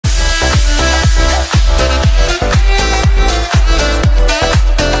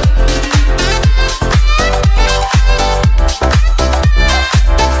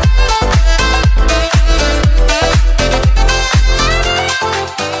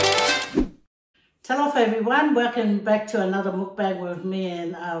Talofa everyone, welcome back to another mukbang with me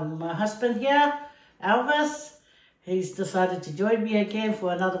and my husband here, Elvis. He's decided to join me again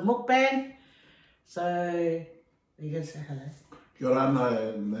for another mukbang. So, you can say hello. Kia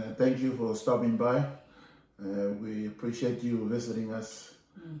Orana, and thank you for stopping by. We appreciate you visiting us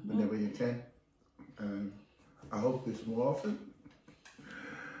whenever you can. I hope it's more often.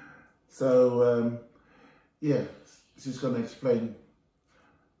 So, yeah, she's going to explain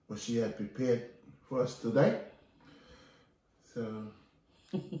what she had prepared for us today. So,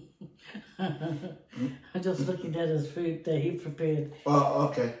 I'm just looking at his food that he prepared. oh,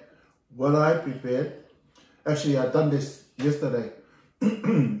 okay. What I prepared, actually I done this yesterday.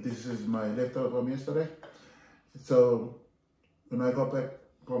 This is my leftover from yesterday. So when I got back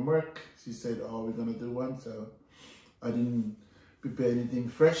from work, she said, oh, we're going to do one. So I didn't prepare anything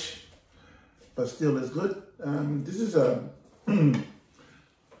fresh, but still it's good.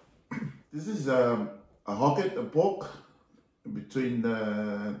 This is a hogget, a pork between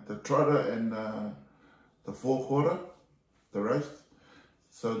the trotter and the forequarter, the roast.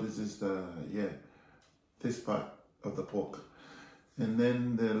 So this is the, this part of the pork. And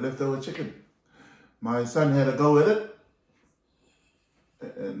then the leftover chicken. My son had a go at it.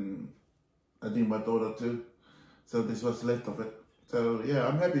 And I think my daughter too. So this was left of it. So yeah,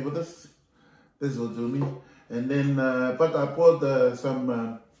 I'm happy with this. This will do me. And then, but I poured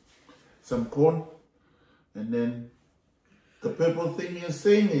some corn. And then the purple thing you're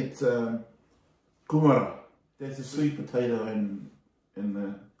seeing, it's kumara. That's a sweet potato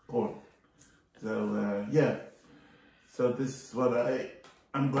and corn. So yeah. So this is what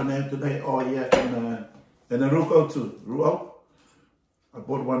I'm gonna have today. Oh yeah, and a ruko too. Ruo. I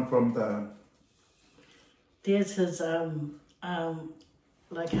bought one from the. There's his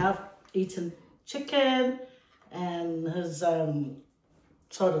like half-eaten chicken and his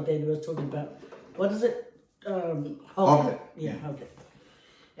soda that he was talking about. What is it? Hogget. Yeah, hogget.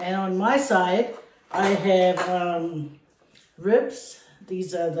 And on my side, I have ribs.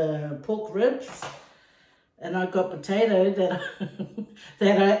 These are the pork ribs. And I got potato that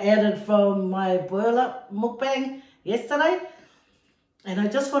that I added from my boil up mukbang yesterday. And I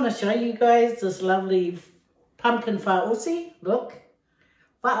just want to show you guys this lovely pumpkin fa'usi. Look,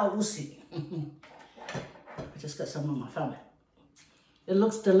 fa'usi. I just got some on my phone. It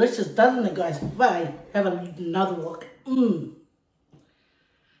looks delicious, doesn't it, guys? Bye. Have another look.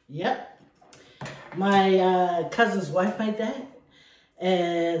 Yep. My cousin's wife made that.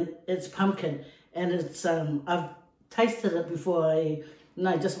 And it's pumpkin. And it's, I've tasted it before,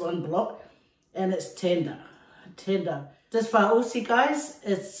 just one block. And it's tender. Tender. This fa'usi, guys,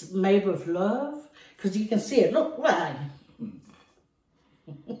 it's made with love. Because you can see it. Look, right.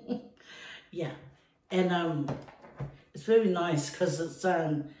 Yeah. And it's very nice because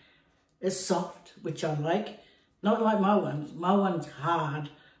it's soft, which I like. Not like my ones. My one's hard,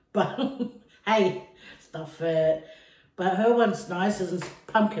 but hey, it's not fair. But her one's nice and it's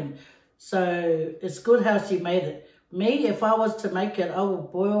pumpkin, so it's good how she made it. Me, if I was to make it, I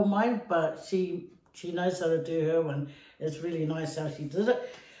would boil mine, but she knows how to do her one. It's really nice how she did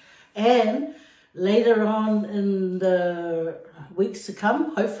it. And later on in the weeks to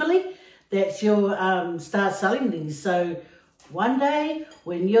come, hopefully, that she'll start selling these. So one day,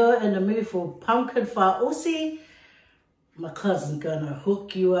 when you're in the mood for pumpkin fa'usi, my cousin's gonna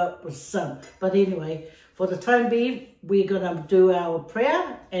hook you up with some. But anyway, for the time being, we're gonna do our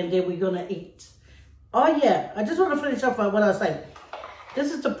prayer and then we're gonna eat. Oh yeah, I just want to finish off on what I was saying.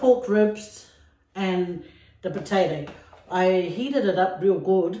 This is the pork ribs and the potato. I heated it up real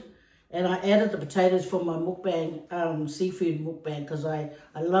good. And I added the potatoes for my mukbang, seafood mukbang, because I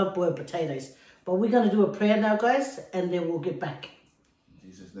love boiled potatoes. But we're going to do a prayer now, guys, and then we'll get back. In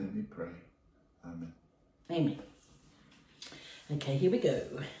Jesus' name we pray. Amen. Amen. Okay, here we go.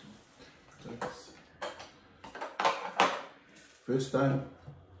 First time,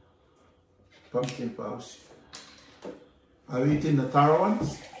 pumpkin fa'usi. I've eaten the taro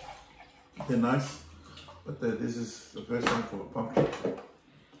ones. They're nice. But this is the first time for a pumpkin.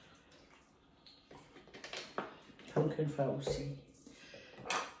 Pumpkin fa'usi.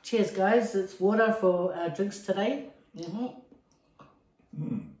 Cheers, guys. It's water for our drinks today. Yeah.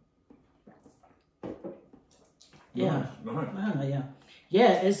 Nice. Oh, yeah.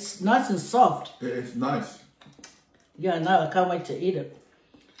 Yeah, it's nice and soft. It's nice. Yeah, no, I can't wait to eat it.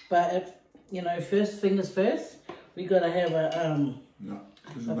 But if, first fingers first, we got to have a... Yeah,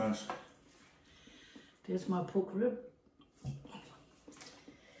 this is nice. There's my pork rib.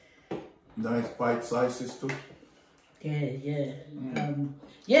 Nice bite sizes too. Yeah.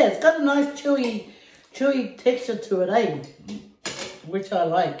 Yeah, it's got a nice chewy texture to it, eh? Which I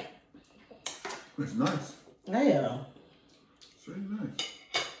like. It's nice. Yeah. It's very nice.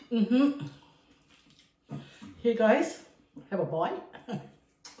 Here guys, have a bite.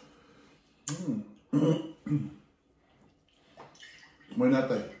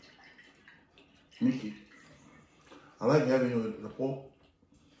 Moinate. Mickey. I like having it with the pork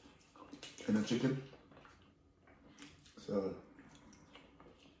and the chicken. So.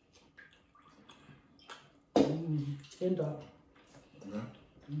 Tender. Yeah.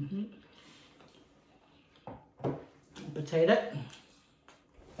 Potato.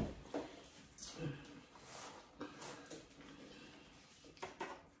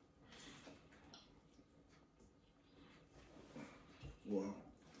 Wow.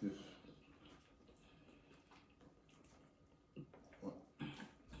 Yes.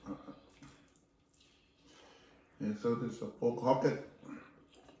 And so this is a pork hogget.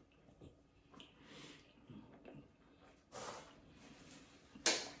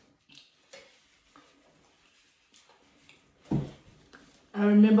 I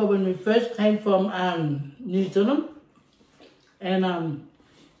remember when we first came from New Zealand and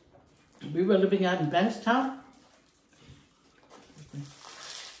we were living out in Bankstown.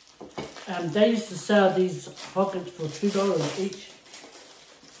 They used to sell these hoggets for $2 each.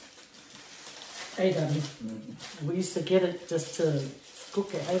 8 of them. We used to get it just to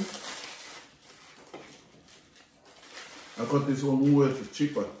cook at home. I got this one Woolworths, it's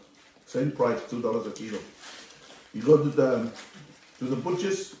cheaper. Same price, $2 a kilo. You go to the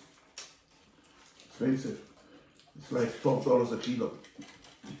butchers, expensive. It's like $12 a kilo.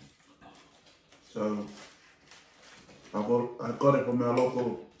 So I got it from our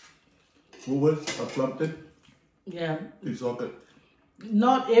local Woolworths, I plumped it. Yeah. This hogget.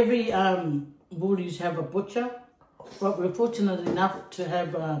 Not every Woolies have a butcher, but we're fortunate enough to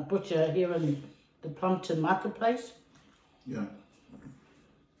have a butcher here in the Plumpton Marketplace. Yeah.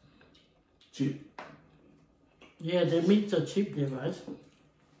 Cheap. Yeah, the meats are cheap there, guys.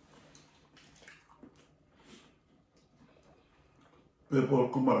 Purple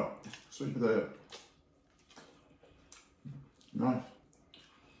kumara. Sweet potato. Nice.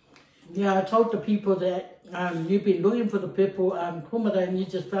 Yeah, I told the people that you've been looking for the purple kumara and you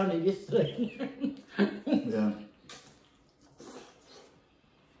just found it yesterday. Yeah.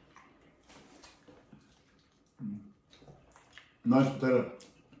 Nice potato.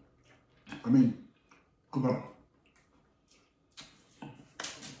 I mean, kumara.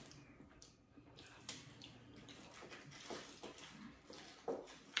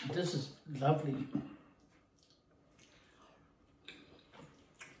 This is lovely.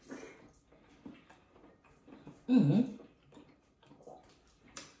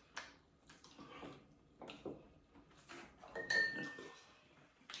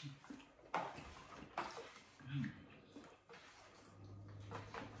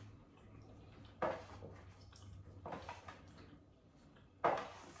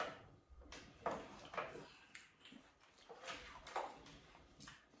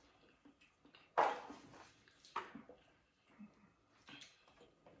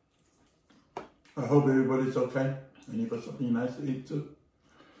 I hope everybody's okay and you got something nice to eat too.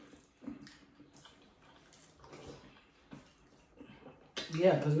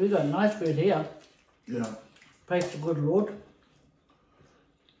 Yeah, because we got nice food here. Yeah. Praise the good Lord.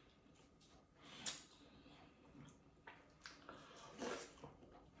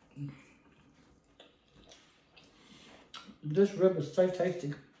 This rib is so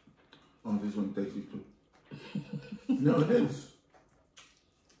tasty. Oh, this one tasty too. No, it is.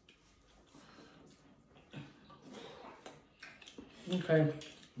 Okay,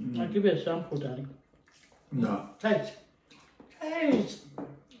 I'll give you a sample, darling. No. Taste. Taste.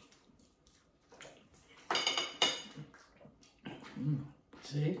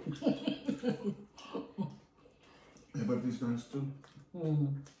 See? Yeah, but this nice too.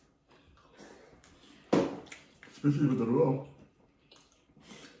 Especially with the roll.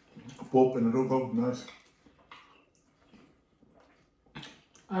 Pork and the roll, nice.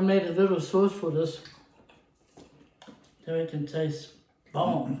 I made a little sauce for this so it can taste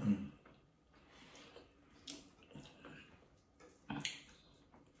bomb.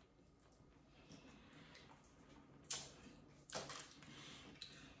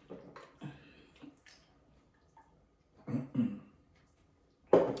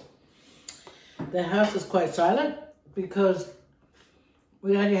 The house is quite silent because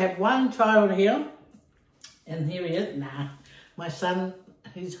we only have one child here, and here he is. Nah, my son,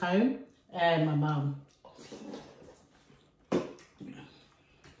 he's home, and my mum.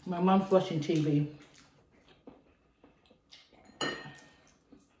 My mum's watching TV.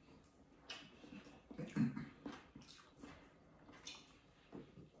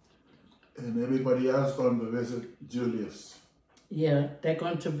 And everybody else going to visit Julius. Yeah, they're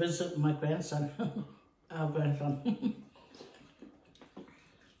going to visit my grandson, our grandson.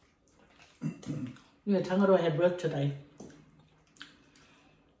 Yeah, Tangaro had work today.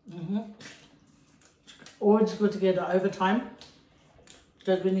 Always good to get the overtime.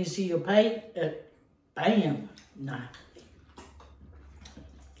 Because when you see your pay, bam, nah.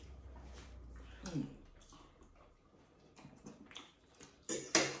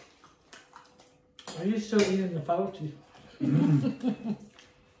 Are you still eating the poetry? No.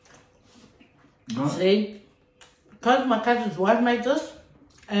 See, because my cousin's wife made this,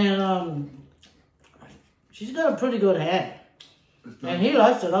 and she's got a pretty good hand. And he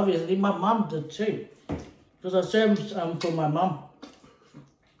likes it, obviously. My mum did too. Because I served for my mum.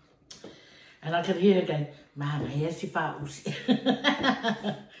 And I could hear her going, Mama, here's your faus.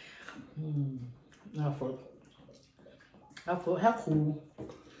 I thought, how cool.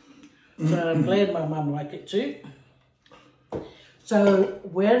 So I'm glad my mum liked it too. So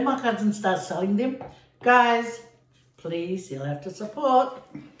when my cousin starts selling them, guys, please, you'll have to support.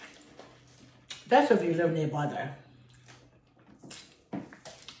 That's if you live nearby though.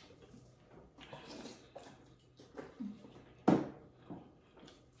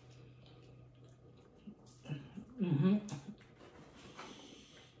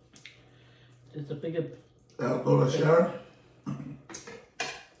 There's a bigger... Outdoor Sharon.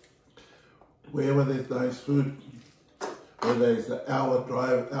 Wherever there's nice food, whether it's an hour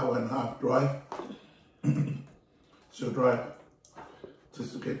drive, hour and a half drive, she'll drive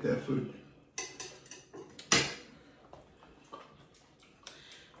just to get their food.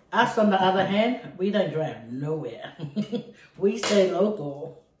 Us, on the other hand, we don't drive nowhere. We stay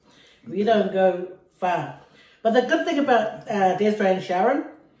local. We don't go far. But the good thing about Desiree and Sharon,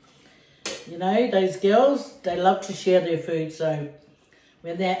 you know, those girls, they love to share their food. So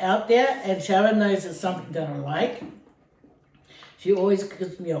when they're out there and Sharon knows it's something that I like, she always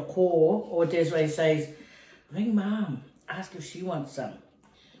gives me a call, or Desiree says, ring Mom, ask if she wants some.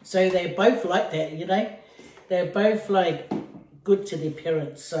 So they're both like that, you know. They're both like good to their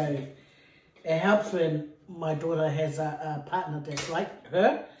parents. So it helps when my daughter has a partner that's like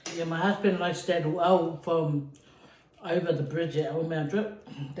her. Yeah, my husband likes that owl from over the bridge at Old Mount Drip,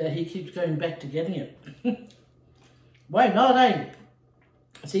 that he keeps going back to getting it. Why not, eh?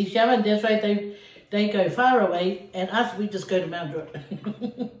 See, Sharon, that's right, they go far away, and us, we just go to Mount Drip.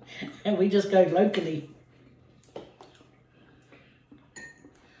 And we just go locally.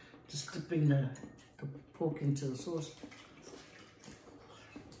 Just dipping the pork into the sauce.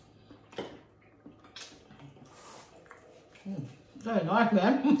 Very nice,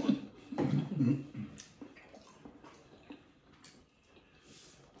 man.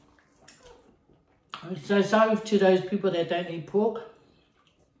 So sorry to those people that don't eat pork.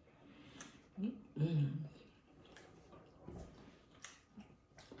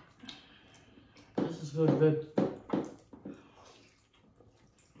 This is good.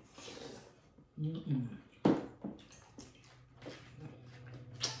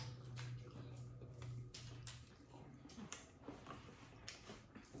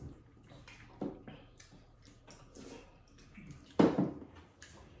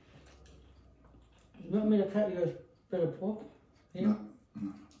 You want me to cut you a bit of pork? Yeah?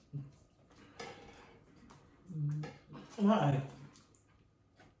 No. Why?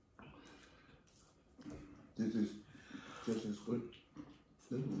 This is just as good.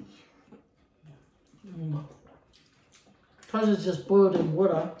 Because it's just boiled in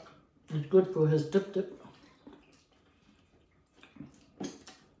water, it's good for his dip.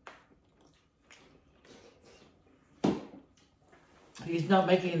 He's not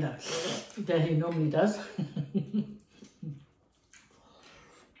making that he normally does.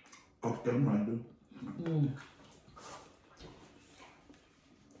 Often I do.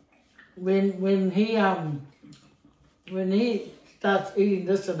 When he starts eating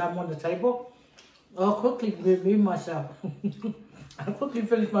this and I'm on the table, I'll quickly remove myself. I'll quickly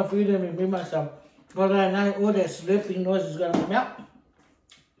finish my food and remove myself. Because I know all that slurping noise is going to come out.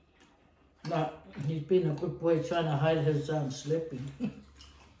 But he's been a good boy trying to hide his slurping.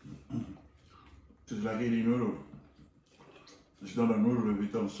 Just like eating noodle. It's not a noodle if you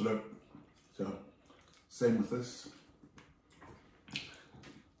don't slurp. So, same with this.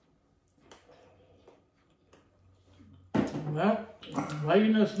 Well, why are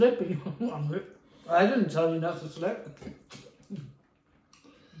you not slurping? I didn't tell you not to slurp.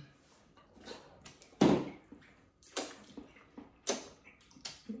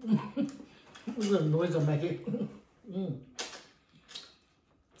 What's the noise I'm making?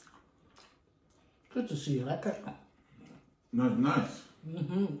 Good to see you like that. Not nice.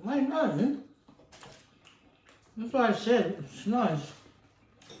 I know. That's why I said it's nice.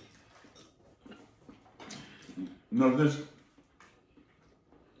 No, this.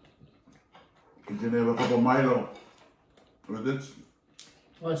 You can have a cup of Milo with it.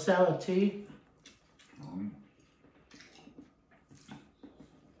 Or sour tea.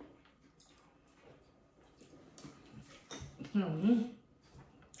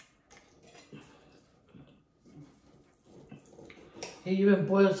 He even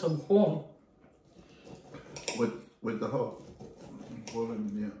boiled some corn. With the hog.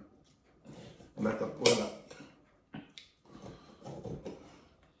 Boiling, yeah. Like a boiler.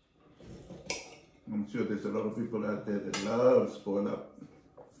 I'm sure there's a lot of people out there that love spoil up.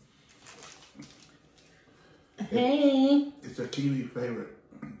 Hey. It's a Kiwi favorite,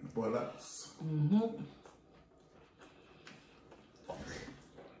 boil ups.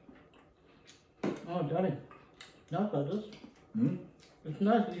 Oh, darling. Not like this. It's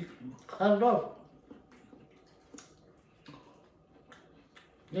nice. You cut it off.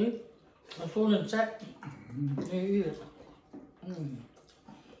 See? It's all intact. You eat it.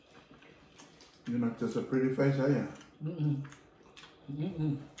 You're not just a pretty face, are you?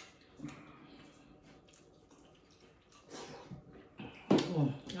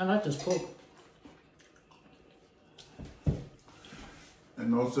 I like this pork.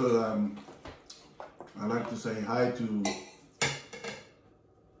 And also, I like to say hi to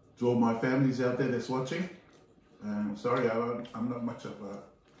all my families out there that's watching. Sorry, I'm not much of a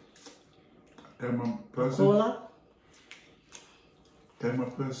camera person. Cola? Camera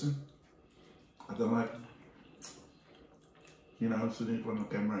person. I don't like, sitting in front of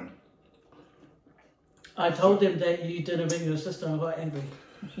the camera. I told them that you didn't bring your sister and I got angry.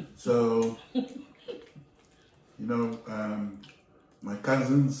 So, my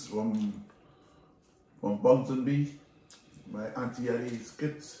cousins from Ponsonby, my auntie Ari's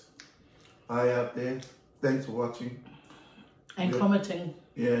kids, hi out there. Thanks for watching. And commenting.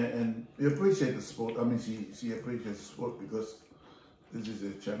 Yeah, and we appreciate the support. I mean, she appreciates the support because this is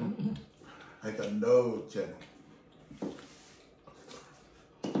her channel. I got no channel.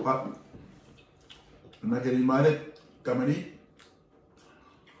 But when I get invited, come and eat.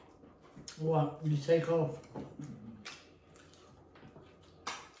 What? You take off?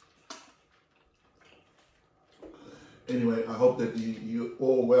 Anyway, I hope that you're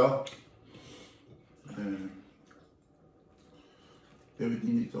all well.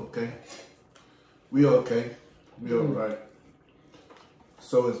 Everything is okay. We're okay. We're all right.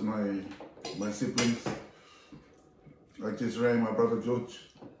 So is my siblings. I just rang my brother George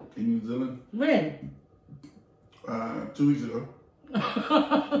in New Zealand. When? 2 weeks ago.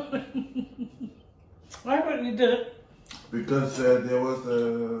 Why don't you do it? Because there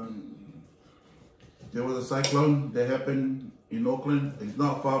was a cyclone that happened in Auckland. It's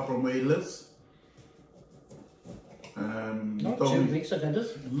not far from where he lives. Not 2 weeks ago,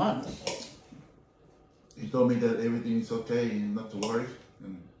 this is months. He told me that everything is okay and not to worry.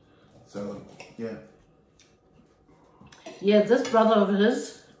 And so, yeah. Yeah, this brother of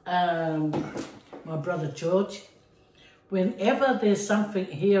his, my brother George, whenever there's something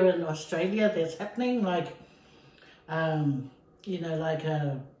here in Australia that's happening, like, like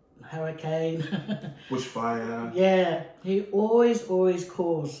a hurricane. Bushfire. Yeah, he always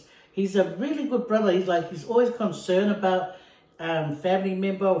calls. He's a really good brother. He's always concerned about family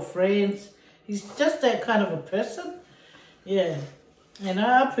member or friends. He's just that kind of a person. Yeah, and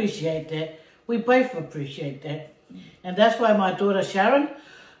I appreciate that. We both appreciate that. And that's why my daughter Sharon,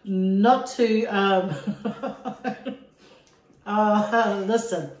 not to,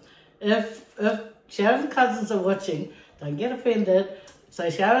 listen, if Sharon's cousins are watching, don't get offended. So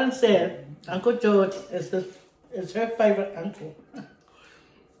Sharon said, Uncle George is her favourite uncle.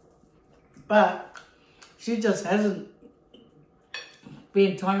 But she just hasn't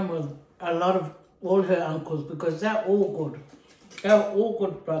been time with a lot of all her uncles because they're all good. They're all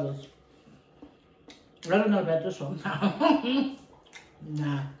good brothers. I don't know about this one.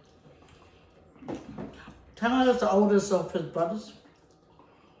 Nah. Tana is the oldest of his brothers.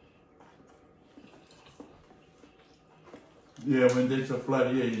 Yeah, when there's a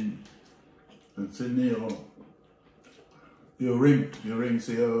flood here in Sydney, or you ring,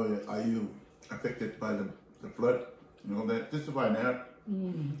 say, oh, are you affected by the flood? You know, that, just to find out.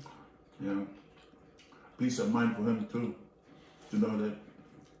 Peace of mind for him too, to know that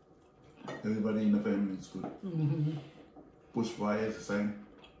everybody in the family is good. Bushfire is the same.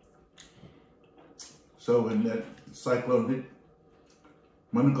 So when that cyclone hit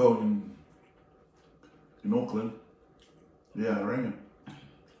Manukau in Auckland, yeah, I rang him.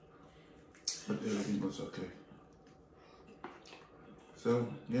 But everything was okay. So,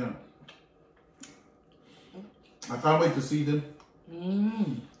 yeah. I can't wait to see them.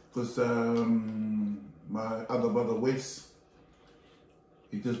 Because my other brother, Wes,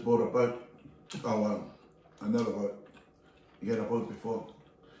 he just bought a boat. Oh, another boat. He had a boat before.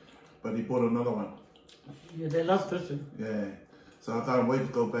 But he bought another one. Yeah, they love fishing. Yeah. So I can't wait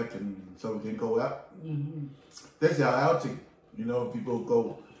to go back and so we can go out. That's our outing. You know, people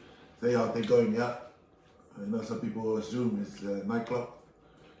go, they're going out. You know, some people assume it's a nightclub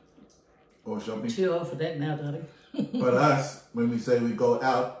or shopping. Too old for that now, darling. But us, when we say we go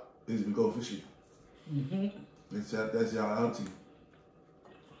out, is we go fishing. That's our outing.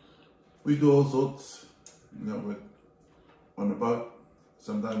 We do all sorts, you know, on the boat.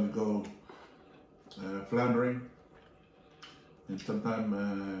 Sometimes we go floundering, and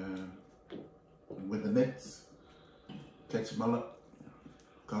sometimes with the nets, catch mullet,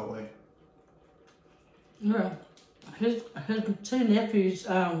 carway. Yeah, his two nephews,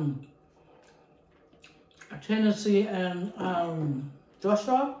 Tennessee and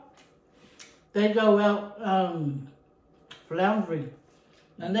Joshua, they go out floundering,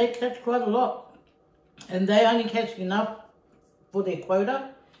 and they catch quite a lot, and they only catch enough for their quota.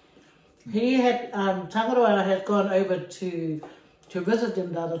 He had, Tangaroa had gone over to visit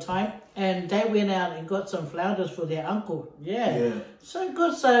them the other time, and they went out and got some flounders for their uncle. Yeah. So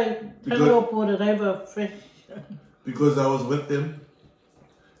good, so Tangaroa brought it over fresh. Because I was with them,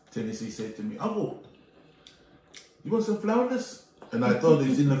 Tennessee said to me, "Uncle, you want some flounders?" And I thought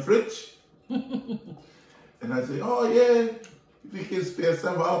it's in the fridge. And I said, "Oh yeah, if you can spare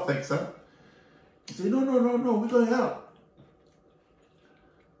some, I'll take some." He said, no, we're going out.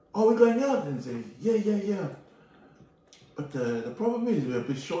 "Oh, we're going out?" And say, yeah. But the problem is we're a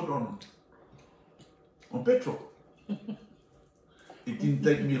bit short on petrol. It didn't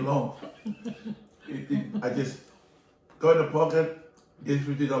take me long. I just go in the pocket, get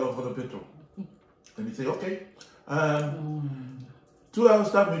 $50 for the petrol. And he said, "Okay, 2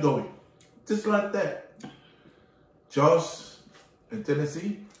 hours time we're going." Just like that. Josh in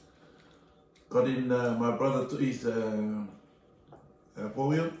Tennessee got in my brother to his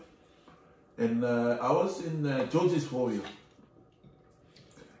 4-wheel, and I was in George's 4-wheel,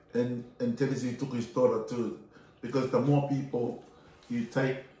 and Tennessee took his daughter too, because the more people you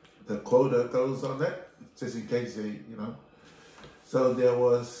take, the quota goes on that, just in case they, you know. So there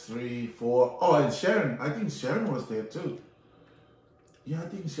was 3, 4. Oh, and Sharon, I think Sharon was there too. Yeah, I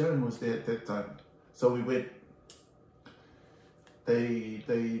think Sharon was there at that time. So we went. They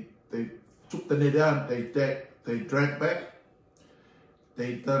took the net out. They dragged back.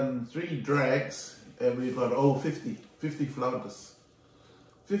 They done 3 drags, and we got 50 flounders.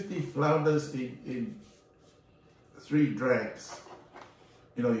 50 flounders in 3 drags.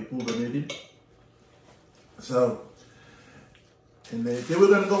 You know, you pull the net in. So, and they were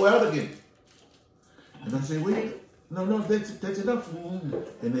going to go out again. And I said, "Wait, no, that's enough."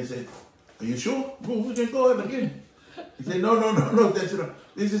 And they said, "Are you sure? Well, we can go out again." He said, no, that's enough.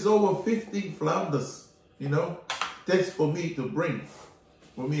 This is over 50 flounders, you know. That's for me to bring.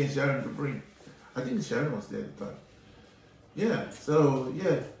 For me and Sharon to bring. I think Sharon was there at the time. Yeah, so,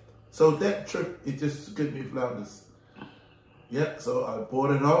 yeah. So that trip, it just gave me flounders. Yeah, so I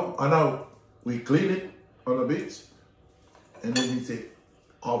brought it home. I know we cleaned it on the beach. And then he said,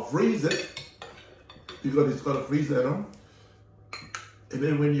 "I'll freeze it." Because it's got a freezer on. And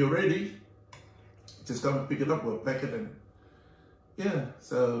then when you're ready, just come and pick it up or pack it in. Yeah,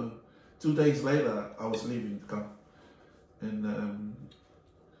 so 2 days later, I was leaving to come. And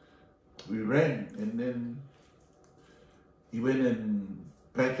we ran, and then he went and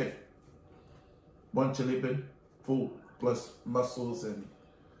packed it, 1 chili bin full, plus mussels and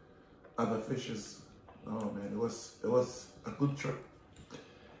other fishes. Oh man, it was a good trip.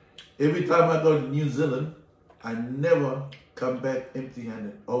 Every time I go to New Zealand, I never come back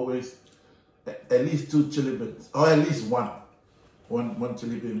empty-handed. Always at least 2 chili bins, or at least one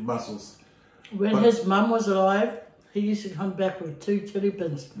chili bin mussels. When his mum was alive, he used to come back with 2 chili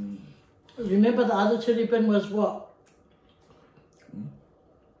bins. Remember the other chili bin was what?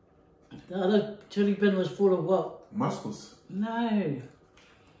 The other chili bin was full of what? Mussels. No.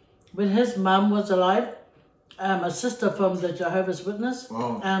 When his mum was alive, a sister from the Jehovah's Witness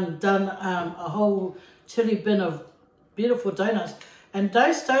done a whole chili bin of beautiful donuts. And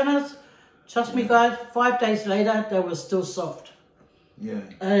those donuts, trust me guys, 5 days later, they were still soft. Yeah.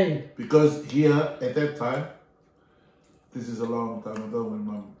 Hey. Because here, at that time, this is a long time ago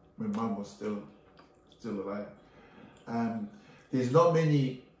when mum was still alive. There's not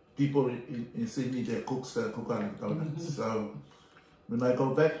many people in Sydney that cooks Cook Island donuts. So when I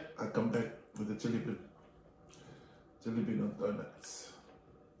go back, I come back with a chili bin of donuts.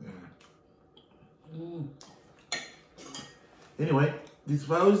 Anyway, this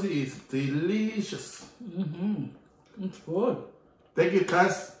fauzi is delicious. It's good. Thank you,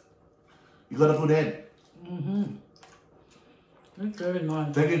 Cass. You got a good head. It's very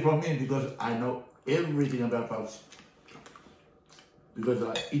nice. Take it from me because I know everything about fauzi. Because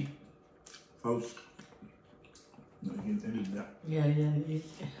I eat fauzi. No, you can eat that. Yeah.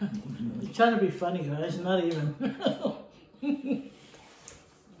 You're trying to be funny, guys. Not even.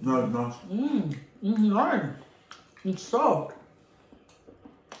 No, it's not. No. It's soft.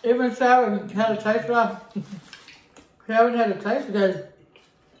 Even Sharon had a taste of it. Sharon had a taste of it.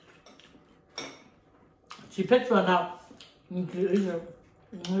 She picked one up. And she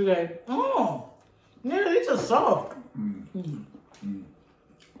goes, oh, yeah, these are soft.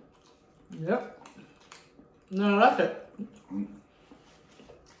 Yep. No, I like it.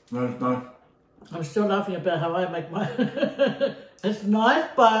 No, it's not. I'm still laughing about how I make mine. It's nice,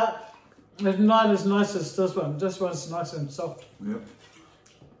 but it's not as nice as this one. This one's nice and soft. Yep.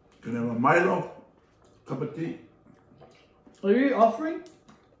 Can have a Milo, cup of tea. Are you offering?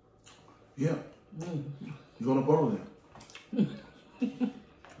 Yeah. You got a bottle there?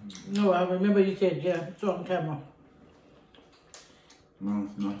 No, I remember you said, yeah, it's on camera. No,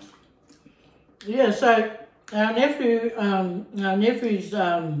 it's not. Yeah, so our nephews,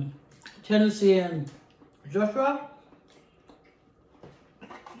 Tennessee and Joshua,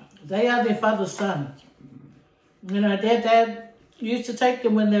 they are their father's son. You know, their dad used to take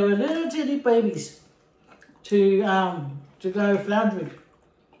them when they were little tiny babies to go floundering.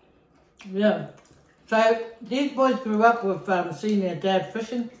 Yeah. So these boys grew up with seeing their dad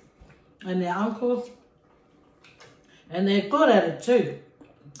fishing and their uncles, and they're good at it too.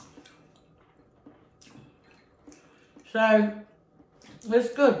 So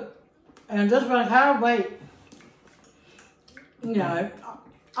it's good. And this one can't wait. You know,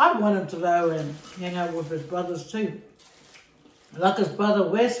 I want him to go and hang out with his brothers too. Like his brother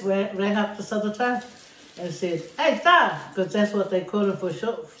Wes ran up this other time and said, hey, Dad, because that's what they call him for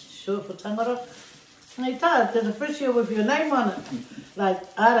short for tangata. Hey, Dad, there's a fish here with your name on it. Like,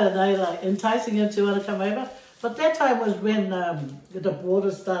 I don't know, like enticing him to want to come over. But that time was when the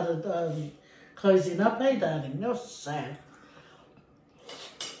border started closing up, hey, darling. That was sad.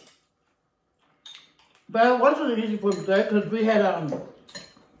 But I wanted to easy for him to go because we had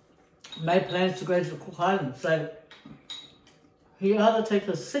made plans to go to Cook Island. So he either take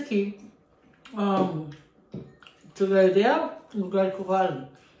a sickie to go there or go to Cook Island.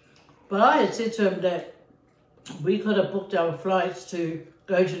 But I had said to him that we could have booked our flights to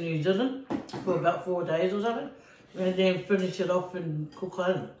go to New Zealand for about 4 days or something, and then finish it off in Cook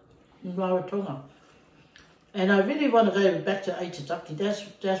Island, in Rarotonga. And I really want to go back to Aitutaki.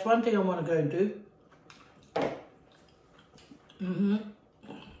 That's one thing I want to go and do.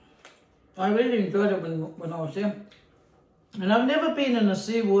 I really enjoyed it when I was there. And I've never been in a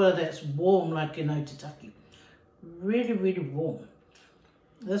seawater that's warm like in Aitutaki. Really, really warm.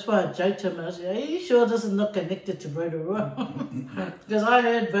 That's why I joked to him and I said, are you sure this is not connected to Rotorua? Because I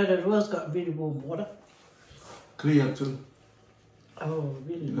heard Rotorua's got really warm water. Clear too. Oh,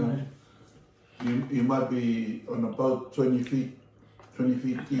 really You know, you might be on about 20 feet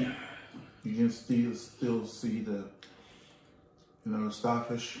deep. You can still see the,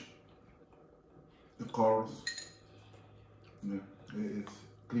 starfish, the corals. Yeah, it's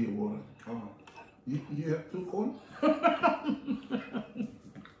clear water. Oh, you have 2 corn?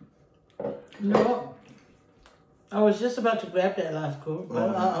 No, I was just about to grab that last corn,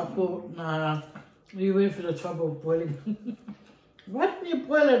 but I thought, nah, you went for the trouble of boiling. Why didn't you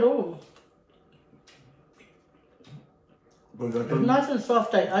boil it all? It's nice and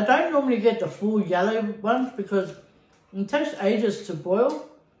soft. I don't normally get the full yellow ones because it takes ages to boil.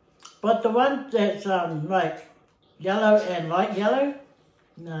 But the ones that's like yellow and light yellow,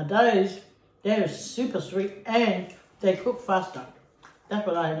 now they're super sweet and they cook faster. That's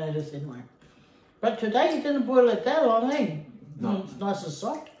what I noticed anyway. But today you didn't boil it that long, eh? No. It's nice and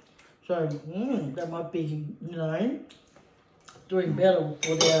soft. So that might be, doing better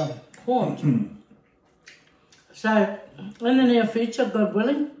for their corns. So, in the near future, God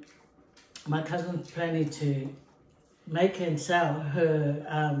willing, my cousin's planning to make and sell her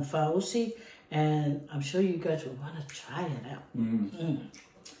fauci, and I'm sure you guys will want to try it out.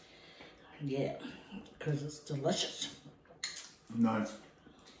 Yeah, because it's delicious. Nice.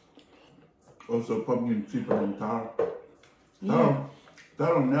 Also, pumpkin cheaper than taro.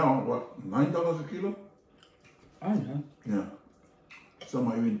 Taro now, what, $9 a kilo? I don't know. Yeah. Some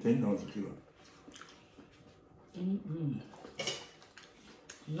are even $10 a kilo.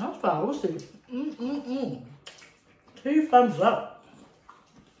 Not fauci. 2 thumbs up.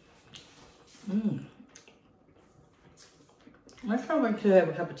 Next time I to have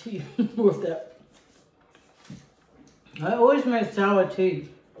a cup of tea with that. I always make sour tea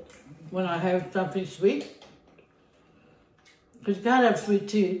when I have something sweet. Because you can't have sweet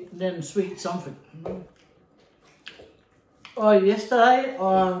tea and then sweet something. Oh, yesterday,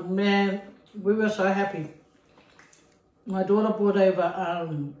 oh man, we were so happy. My daughter brought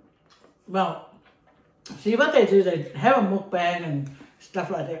over, well, see what they do, they have a mukbang and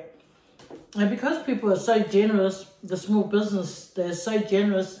stuff like that. And because people are so generous, the small business, they're so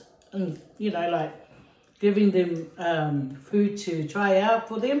generous and, you know, like giving them food to try out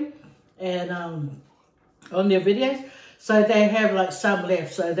for them and on their videos. So they have like some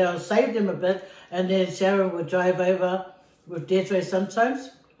left, so they'll save them a bit and then Sharon will drive over with Desiree sometimes.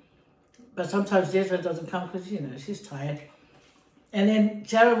 But sometimes Desiree doesn't come because, you know, she's tired. And then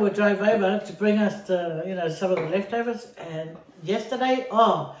Sharon will drive over to bring us the, you know, some of the leftovers. And yesterday,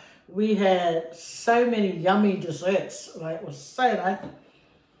 oh, we had so many yummy desserts. Like, it was so nice.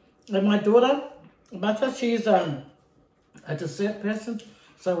 And my daughter, much as she's a dessert person,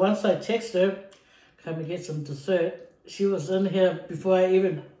 so once I text her, come and get some dessert, she was in here before I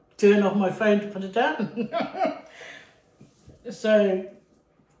even turned off my phone to put it down. So,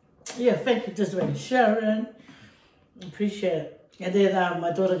 yeah, thank you, Desiree. Sharon, appreciate it. And then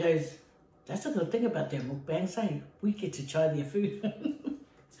my daughter goes, that's a good thing about their mukbangs, eh? We get to try their food.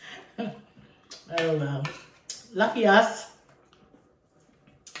 Oh, well. Lucky us.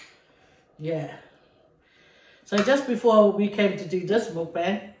 Yeah. So just before we came to do this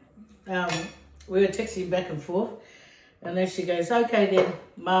mukbang, we were texting back and forth. And then she goes, okay then,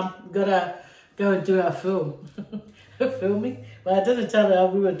 Mum, we've got to go and do our film. Filming? But I didn't tell her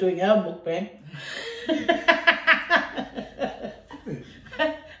we were doing our mukbang.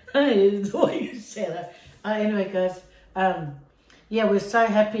 It's what you said. Anyway, guys, yeah, we're so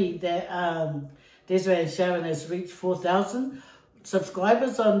happy that Desiree and Sharon has reached 4,000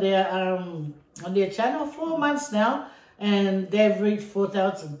 subscribers on their channel. 4 months now, and they've reached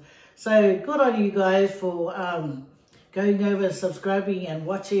 4,000. So good on you guys for going over, subscribing and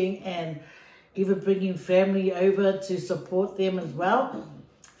watching, and even bringing family over to support them as well.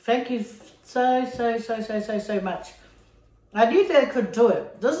 Thank you so much. I knew they could do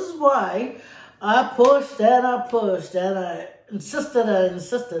it. This is why I pushed and I pushed and I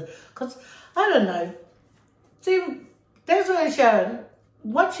insisted. Because, I don't know. See, Desiree and Sharon,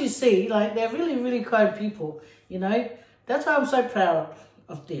 what you see, like, they're really, really kind people, you know. That's why I'm so proud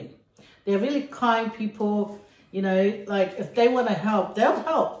of them. They're really kind people, you know, like, if they want to help, they'll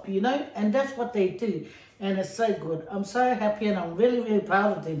help, you know, and that's what they do. And it's so good. I'm so happy and I'm really, really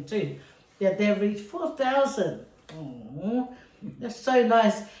proud of them too, that they've reached 4,000. Oh, that's so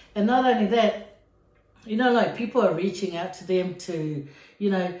nice. And not only that, you know, like, people are reaching out to them to, you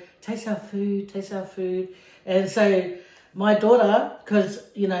know, taste our food. And so my daughter, because,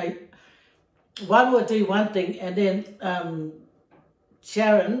 you know, one will do one thing and then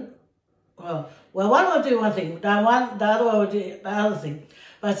Sharon, well, one will do one thing, the other one will do the other thing.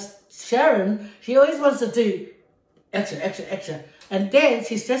 But Sharon, she always wants to do extra. And then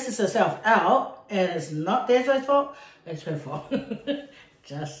she stresses herself out, and it's not Desiree's fault, it's her fault.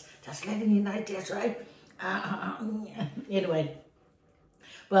 just letting you know, Desiree. Anyway.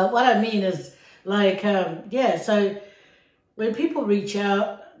 But what I mean is, like, yeah, so when people reach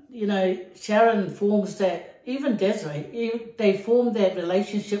out, you know, Sharon forms that, even Desiree, they form that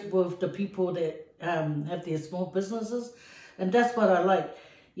relationship with the people that have their small businesses. And that's what I like,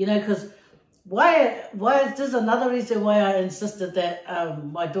 you know, because why is this another reason why I insisted that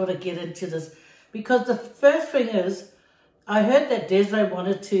my daughter get into this? Because the first thing is, I heard that Desiree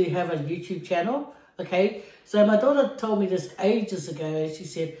wanted to have a YouTube channel, okay? So my daughter told me this ages ago, and she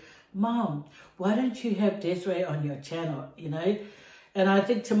said, Mom, why don't you have Desiree on your channel, you know? And I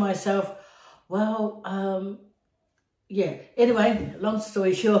think to myself, well, yeah. Anyway, long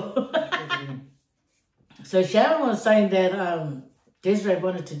story short. So Sharon was saying that Desiree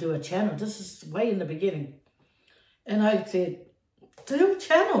wanted to do a channel. This is way in the beginning. And I said, do a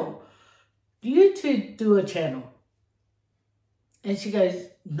channel. You two do a channel. And she goes,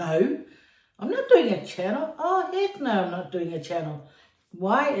 no, I'm not doing a channel. Oh, heck no, I'm not doing a channel.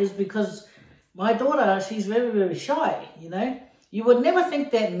 Why? Is because my daughter, she's very, very shy, you know. You would never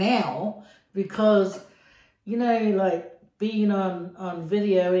think that now because, you know, like being on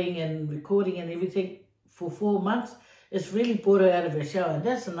videoing and recording and everything for 4 months, it's really brought her out of her shell. And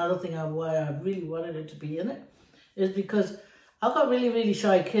that's another thing why I really wanted her to be in it, is because I've got really, really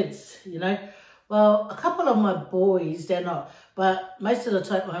shy kids, you know. Well, a couple of my boys, they're not. But most of the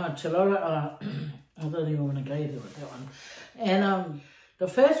time, I'm on Talofa. I don't even want to go there with that one. And the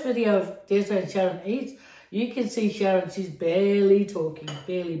first video of Desiree and Sharon Eats, You can see Sharon, she's barely talking,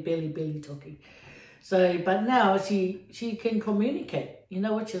 barely talking. So, but now she can communicate, you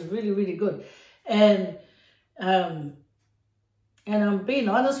know, which is really, really good. And I'm being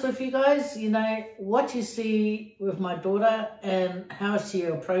honest with you guys, you know, what you see with my daughter and how she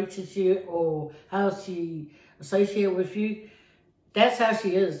approaches you or how she associates with you, that's how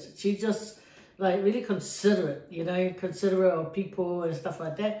she is. She just, like, really considerate, you know, considerate of people and stuff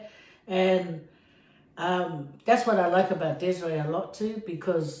like that. And that's what I like about Desiree a lot too,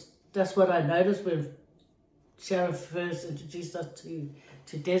 because that's what I noticed when Sharon first introduced us to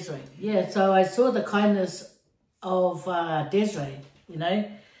Desiree. Yeah, so I saw the kindness of Desiree, you know.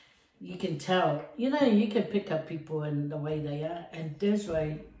 You can tell, you know, you can pick up people in the way they are. And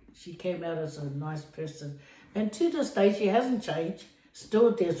Desiree, she came out as a nice person. And to this day, she hasn't changed.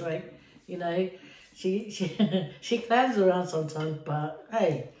 Still Desiree, you know. She clowns around sometimes, but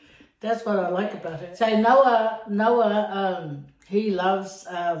hey, that's what I like about her. So Noah, he loves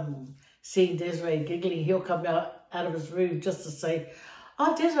seeing Desiree giggling. He'll come out of his room just to say,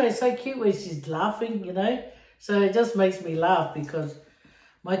 oh, Desiree's so cute when she's laughing, you know. So it just makes me laugh because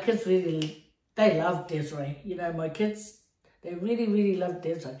my kids really, they love Desiree. You know, my kids, they really, really love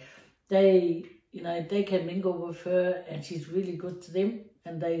Desiree. They, you know, they can mingle with her and she's really good to them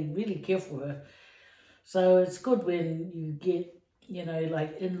and they really care for her. So it's good when you get, you know,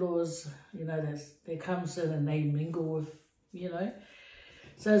 like in-laws, you know, that comes in and they mingle with, you know.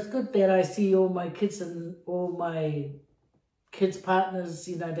 So it's good that I see all my kids and all my kids' partners,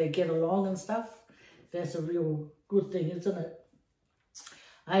 you know, they get along and stuff. That's a real good thing, isn't it?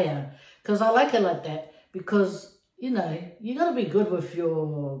 Because I like it like that because, you know, you got to be good with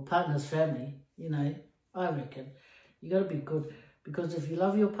your partner's family, you know, I reckon. You got to be good because if you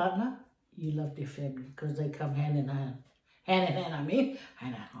love your partner, you love their family because they come hand in hand. Hand in hand, I mean.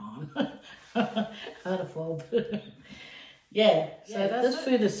 Hand in hand. Hard Yeah, so this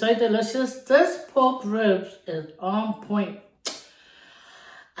food is so delicious. This pork ribs is on point.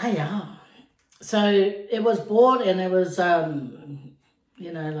 So it was bought and it was,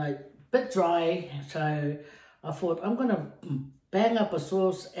 you know, like a bit dry. So I thought I'm going to bang up a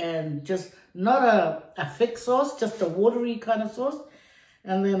sauce and just not a thick sauce, just a watery kind of sauce.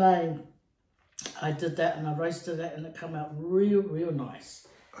 And then I did that and I roasted it and it came out real, real nice.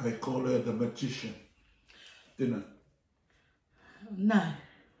 I call her the magician. Didn't I? No.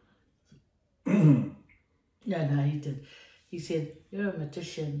 No, he did. He said, you're a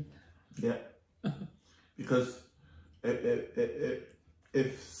magician. Yeah. Because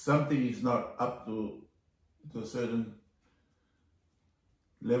if something is not up to a certain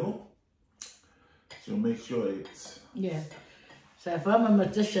level, she'll make sure it's... Yeah. So if I'm a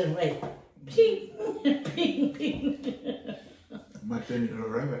magician, wait. Ping, ping, ping. I might turn into a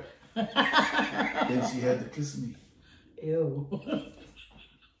rabbit. Then she had to kiss me. Ew.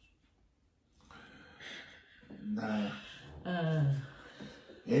 Nah.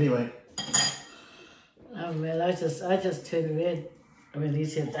 Anyway. Oh man, I just turned red when he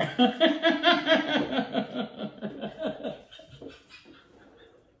said that.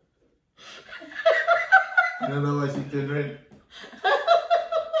 I don't know why she turned red.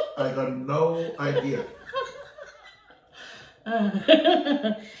 I got no idea. Oh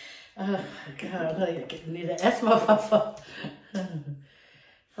God, I need to ask my papa.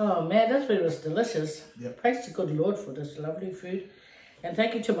 Oh man, this food was delicious. Yep. Praise the good Lord for this lovely food. And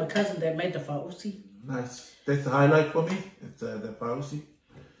thank you to my cousin that made the fausi. Nice. That's the highlight for me. It's the fausi.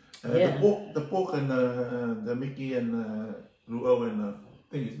 Yeah. The pork and the Mickey and Luo and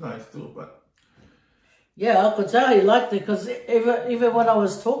thing is nice too, but yeah, I could tell he liked it because even when I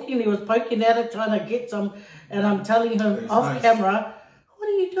was talking, he was poking at it, trying to get some, and I'm telling him it's off nice. camera, what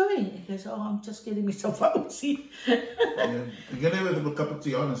are you doing? He goes, oh, I'm just getting me some fausi. Yeah. You can have a cup of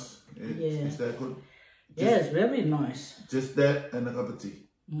tea, honest. It's that good. Yeah, it's very nice. Just that and a cup of tea.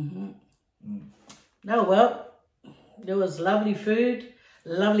 No, well, there was lovely food,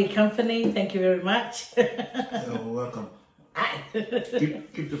 lovely company. Thank you very much. You're welcome.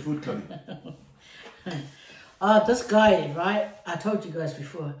 keep the food coming. Oh, this guy, right? I told you guys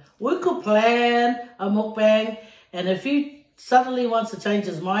before. We could plan a mukbang, and if he suddenly wants to change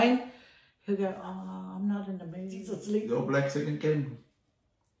his mind, he'll go, oh, I'm not in the mood to sleep. The All Black second came.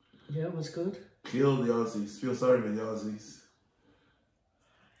 Yeah, it was good. Killed the Aussies. Feel sorry for the Aussies.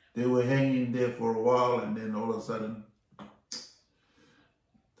 They were hanging there for a while and then all of a sudden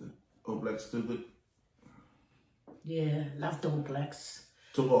the All Blacks took it. Yeah, loved All Blacks.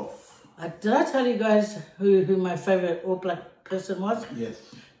 Took off. Did I tell you guys who my favourite All Black person was? Yes.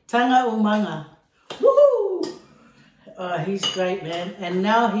 Tanga Umanga. Woohoo! Oh, he's great, man. And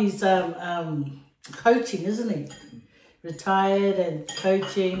now he's coaching, isn't he? Retired and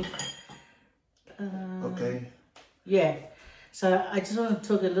coaching. Okay. Yeah. So I just want to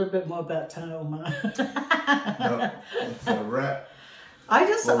talk a little bit more about Tanga Umanga. No, it's a wrap.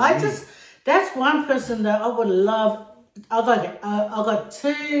 That's one person that I would love. I got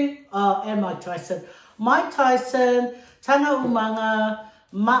two, and Mike Tyson. Mike Tyson, Tanga Umanga,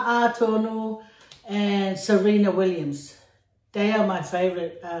 Ma'a Tonu, and Serena Williams. They are my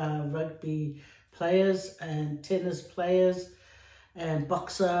favourite rugby players and tennis players and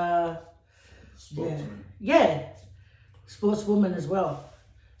boxer. Sportsman. Yeah, sportswoman as well.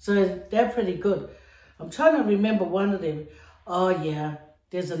 So they're pretty good. I'm trying to remember one of them. Oh yeah,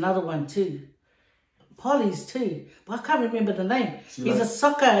 there's another one too. Polly's too, but I can't remember the name. He's a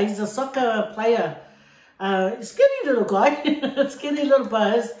soccer player. Skinny little guy, skinny little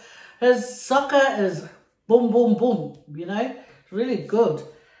boy. His soccer is boom, boom, boom. You know, really good.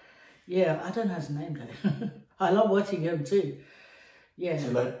 Yeah, I don't know his name though. I love watching him too. Yeah. She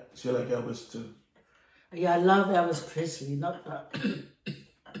like Elvis too. Yeah, I love Elvis Presley. Not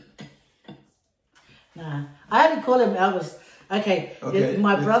nah, I only call him Elvis. Okay,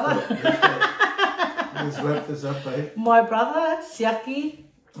 my brother. Let's wrap this up, eh? My brother Siaki.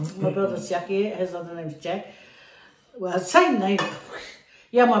 My brother Siaki. His other name's Jack. Well, same name.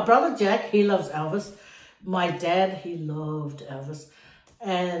 Yeah, my brother Jack. He loves Elvis. My dad. He loved Elvis.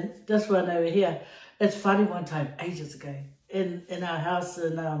 And this one over here. It's funny. One time, ages ago, in our house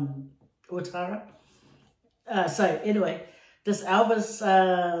in Otara. So anyway, this Elvis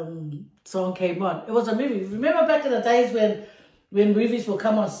song came on. It was a movie. Remember back in the days when movies would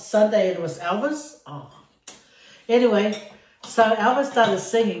come on Sunday and it was Elvis? Oh. Anyway, so Elvis started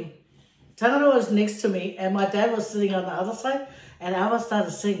singing. Tangata was next to me and my dad was sitting on the other side and Elvis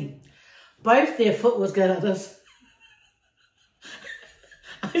started singing. Both their foot was going like this.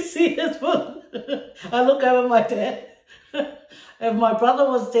 I see his foot. I look over my dad. If my brother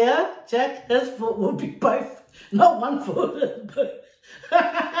was there, Jack, his foot would be both, not one foot.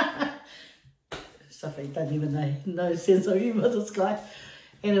 Stuff he doesn't even know, no sense of humour, this guy.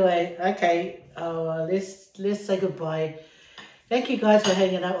 Anyway, okay, let's say goodbye. Thank you guys for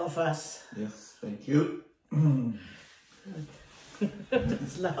hanging out with us. Yes, thank you.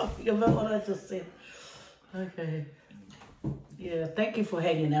 Just laughing about what I just said. Okay. Yeah, thank you for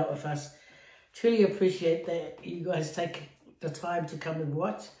hanging out with us. Truly appreciate that you guys take the time to come and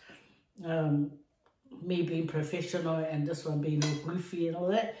watch. Me being professional and this one being all goofy and all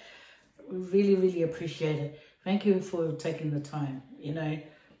that. Really, really appreciate it. Thank you for taking the time, you know.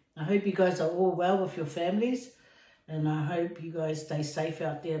 I hope you guys are all well with your families and I hope you guys stay safe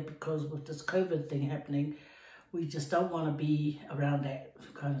out there because with this COVID thing happening, we just don't want to be around that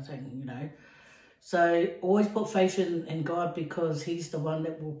kind of thing, you know. So always put faith in God because he's the one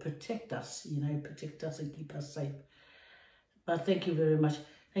that will protect us, you know, protect us and keep us safe. But thank you very much.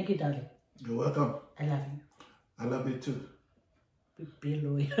 Thank you, darling. You're welcome. I love you. I love you too. Be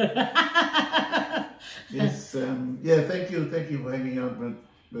loyal. Yes, yeah, thank you for hanging out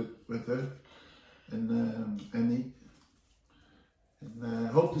with her and Annie. And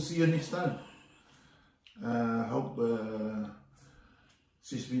hope to see you next time. Hope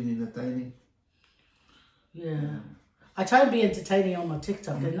she's been entertaining. Yeah. I try to be entertaining on my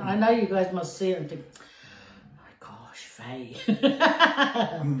TikTok and I know you guys must see it and think, oh my gosh, Faye.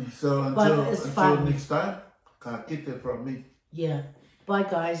 So until next time, ka kite from me. Yeah. Bye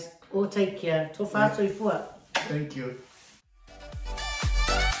guys. All take care. Tō whātui fua. Thank you.